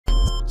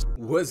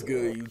What's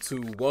good,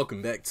 YouTube?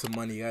 Welcome back to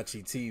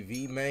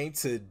MANIACITV, man.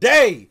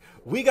 Today,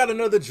 we got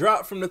another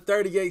drop from the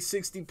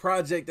 3860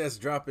 project that's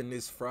dropping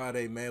this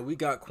Friday, man. We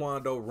got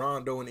Quando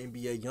Rondo and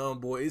NBA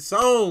Youngboy. It's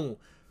on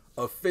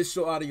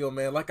official audio,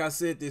 man. Like I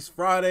said, this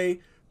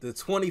Friday, the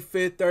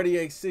 25th,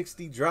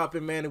 3860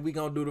 dropping, man, and we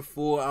gonna do the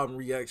full album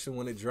reaction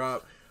when it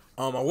drop.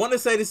 I want to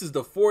say this is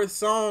the 4th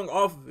song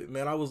off of it,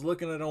 man. I was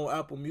looking at it on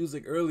Apple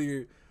Music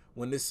earlier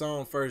when this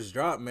song first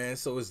dropped, man.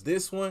 So it's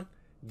this one,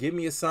 Give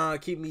Me a Sign,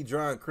 Keep Me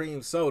Dry, and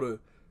Cream Soda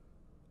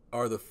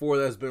are the 4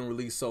 that's been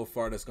released so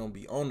far that's going to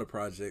be on the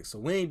project. So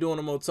we ain't doing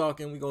no more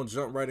talking. We going to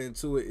jump right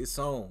into it. It's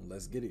on.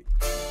 Let's get it.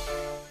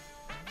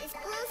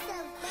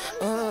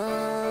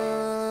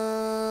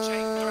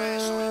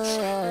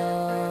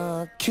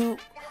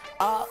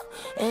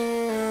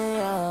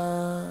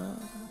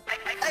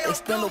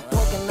 Extend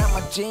poking out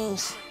my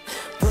jeans.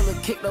 Pull a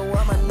kick though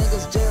while my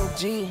niggas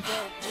JLG.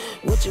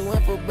 What you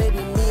went for, baby?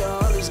 Me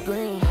all this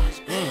green.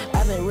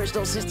 I've been rich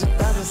though since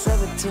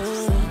 2017.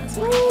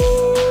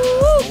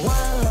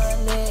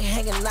 100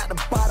 hanging out the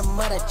bottom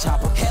of that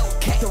chopper.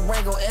 Hellcat,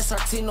 Durango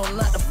SRT, no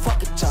not the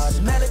fucking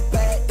charge. Mallet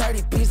bag,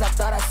 30 piece. I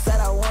thought I said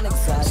I want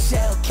exotic.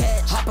 Shell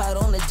catch, hop out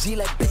on the G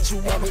like bitch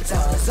you want me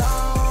time.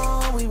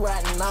 Zone, we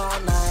riding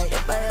all night.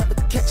 If I ever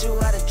catch you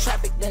out of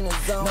traffic, then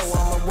it's zone. No,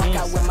 I'ma work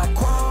out with my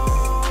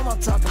chrome. I'm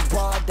talking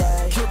broad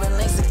day. Cuban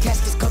links and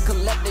caskets, come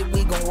collected.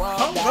 We gon' walk.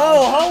 Hold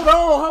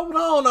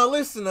on. Now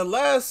listen, the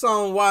last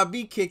song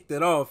YB kicked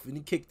it off, and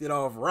he kicked it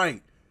off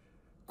right.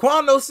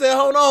 Quando said,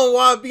 hold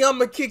on, YB, I'm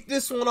gonna kick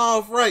this one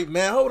off right,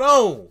 man. Hold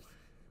on.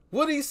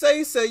 What did he say?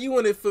 He said, you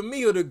in it for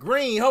me or the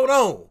green? Hold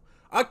on.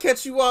 I'll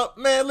catch you up.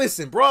 Man,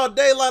 listen, broad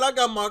daylight, I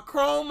got my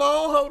chrome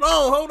on.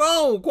 Hold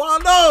on,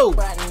 Quando.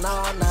 Riding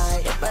all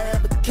night. If I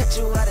ever catch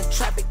you out of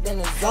traffic, then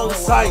it's on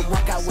site.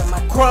 Work out with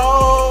my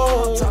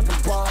chrome. I'm talking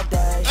broad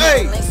day.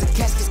 Hey. Links and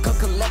caskets, come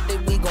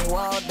collected. We gon'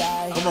 all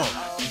die. Come on.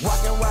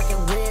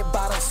 Rockin' red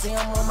bottom, see him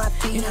on my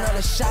feet. You know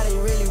the shot is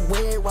really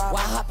weird while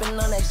hopping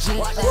on that G.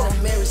 Watch in the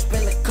mirror,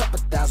 spend a couple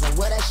thousand.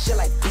 Wear that shit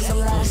like beat.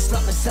 Somebody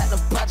slumped inside the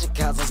project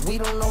houses. We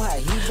don't know how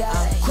he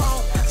got it.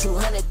 Chrome,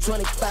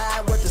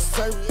 225 worth of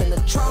surf in the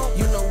trunk.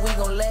 You know we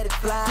gon' let it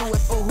fly. Do it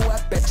for who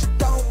I bet you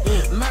don't.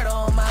 Murder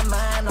on my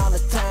mind all the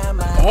time.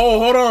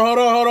 Hold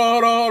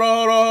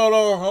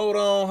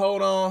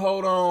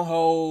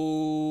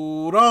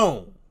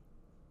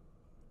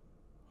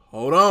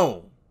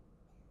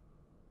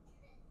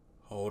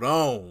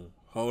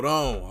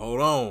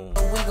on.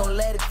 We gon'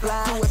 let it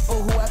fly. Do it for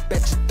who I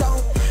bet you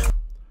don't.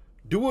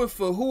 Do it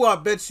for who I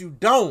bet you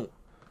don't.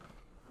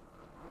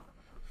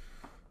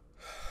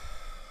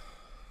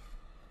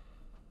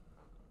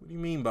 What do you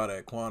mean by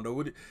that,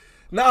 Quando?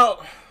 Now,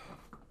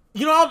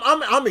 you know,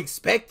 I'm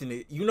expecting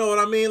it. You know what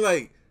I mean?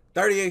 Like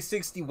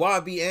 3860,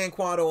 YB and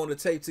Quando on the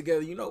tape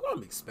together. You know,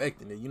 I'm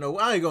expecting it. You know,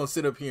 I ain't gonna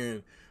sit up here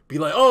and be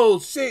like, oh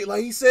shit,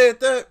 like he said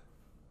that.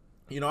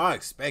 You know, I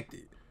expect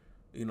it.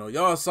 You know,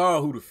 y'all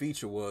saw who the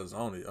feature was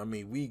on it. I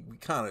mean, we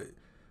kind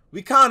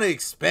of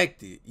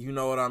expect it. You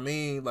know what I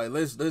mean? Like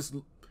let's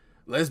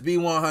be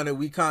 100.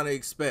 We kind of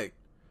expect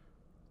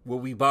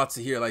what we about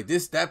to hear. Like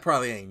that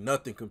probably ain't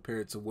nothing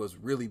compared to what's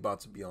really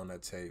about to be on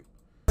that tape.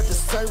 The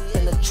surf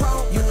in the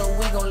trunk, you know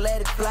we gon'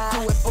 let it fly.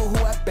 Do it for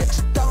who I bet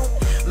you don't.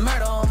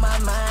 Murder on my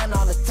mind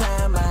all the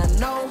time. I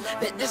know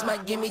that this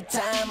might give me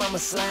time. I'm a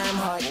slime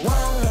heart.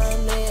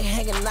 100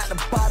 hanging out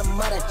the bottom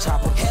of that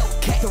chopper.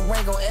 Hellcat,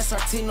 Durango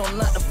SRT, no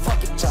not the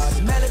fucking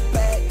charge. Mallet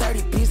bag,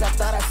 30 piece. I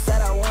thought I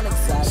said I want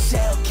exotic.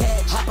 Shell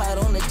catch, hop out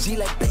on the G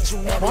like bitch you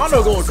want.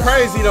 Quando going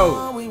crazy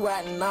though. We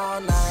riding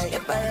all night.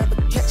 If I ever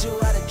catch you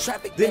out of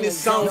traffic, then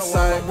it's on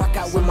site. Walk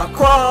out with my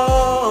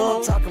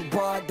chrome. Talking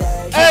broad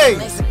day. Hey.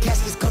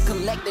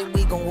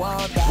 We gon'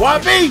 walk down.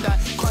 YB!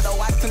 Quando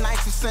watch tonight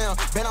to sound.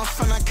 Been on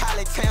from the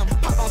college town.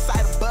 Pop on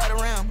side of butter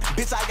around.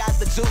 Bitch, I got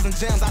the jewels and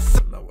gems.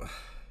 No.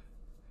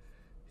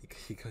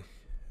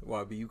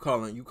 YB, you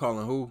calling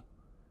who?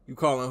 You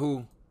calling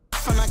who?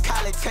 From the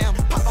college town.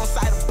 Pop on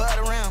side of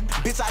butter around.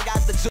 Bitch, I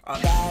got the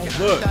jewels.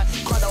 Look.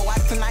 Quando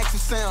watch tonight to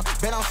sound.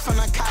 Been on from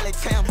the college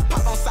town.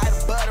 Pop on side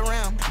of butter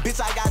around. Bitch,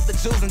 I got the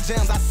jewels and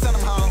gems. I send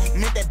them home.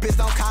 Meant that bitch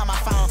don't call my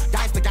phone.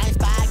 Gangsta, I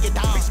get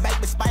down. Bitch,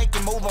 make me spike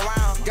and move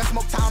around. Gun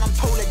smoke town, I'm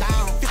totally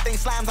down. 15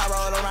 slimes I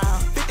roll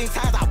around. 15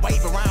 times I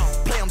wave around.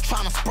 Play, I'm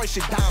trying to spray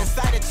shit down.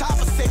 Inside the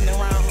chopper sitting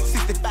around.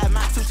 65,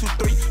 my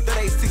 223.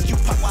 3860, you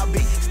pop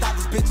YB. Stop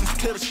this bitch and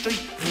clear the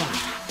street.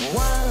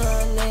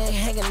 100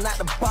 hanging out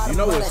the bottom. You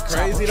know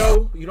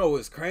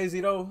what's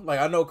crazy though? Like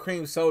I know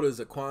Cream Soda is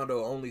a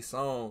Quando only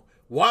song.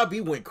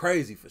 YB went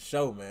crazy for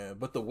sure, man.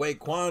 But the way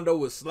Quando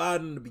was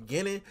sliding in the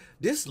beginning,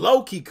 this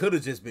low-key could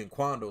have just been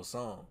Quando's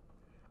song.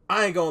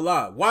 I ain't gonna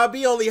lie.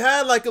 YB only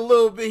had like a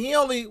little bit. He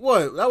only,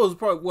 that was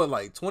probably,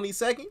 like 20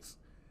 seconds?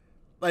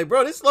 Like,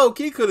 bro, this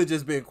low-key could have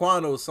just been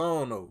Quando's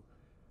song, though.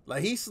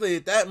 Like, he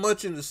slid that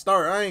much in the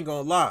start. I ain't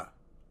gonna lie.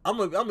 I'm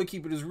gonna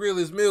keep it as real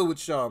as meal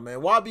with y'all,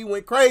 man. YB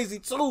went crazy,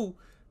 too.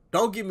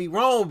 Don't get me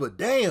wrong, but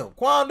damn,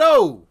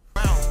 Quando.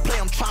 Play,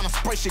 I'm trying to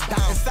spray shit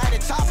down. Inside the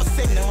chopper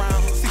sitting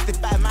around.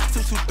 65, my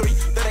 223.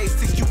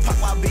 3860, you pop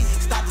YB.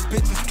 Stop this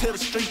bitch and clear the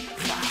street.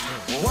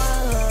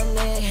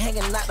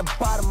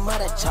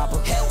 bottom of that chopper.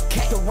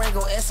 Hellcat, the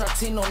Rango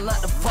SRT, no,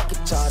 not the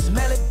fucking charge.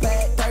 Mail it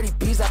back, 30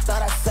 P's, I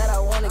thought I said I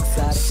want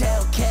exotic.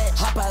 Shellcat,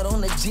 hop out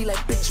on the G like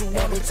bitch, you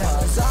every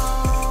time it's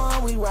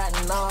on, we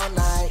riding all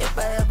night. If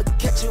I ever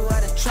catch you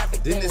out in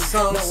traffic, then it's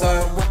some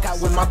walk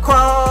out with my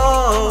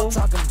chrome. I'm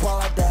talking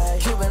broad day.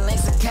 Cuban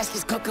links and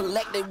caskets come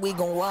collected, we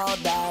gon' all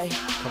die.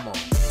 Come on,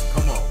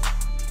 come on.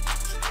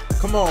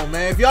 Come on,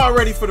 man. If y'all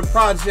ready for the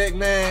project,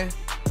 man,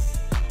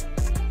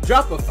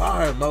 drop a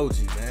fire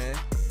emoji, man.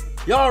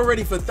 Y'all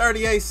ready for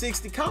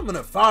 3860? Comment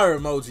a fire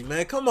emoji,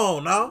 man. Come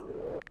on now.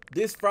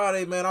 This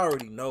Friday, man, I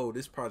already know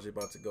this project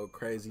about to go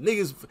crazy.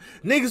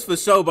 Niggas for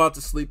sure about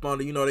to sleep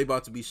on it. You know they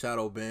about to be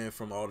shadow banned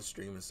from all the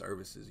streaming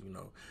services. You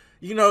know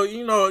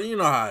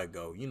how it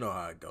go. You know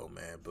how it go,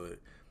 man. But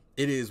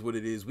it is what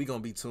it is. We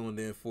gonna be tuned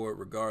in for it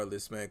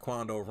regardless, man.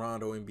 Quando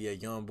Rondo, NBA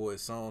Youngboy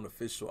song,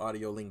 official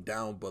audio link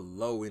down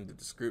below in the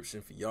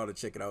description for y'all to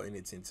check it out in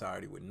its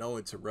entirety with no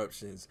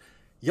interruptions.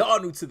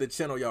 Y'all new to the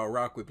channel, y'all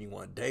rock with me.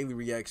 Want daily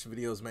reaction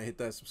videos, man, hit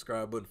that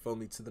subscribe button for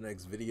me. To the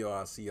next video,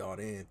 I'll see y'all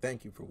then.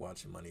 Thank you for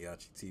watching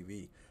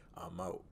MANIACITV. I'm out.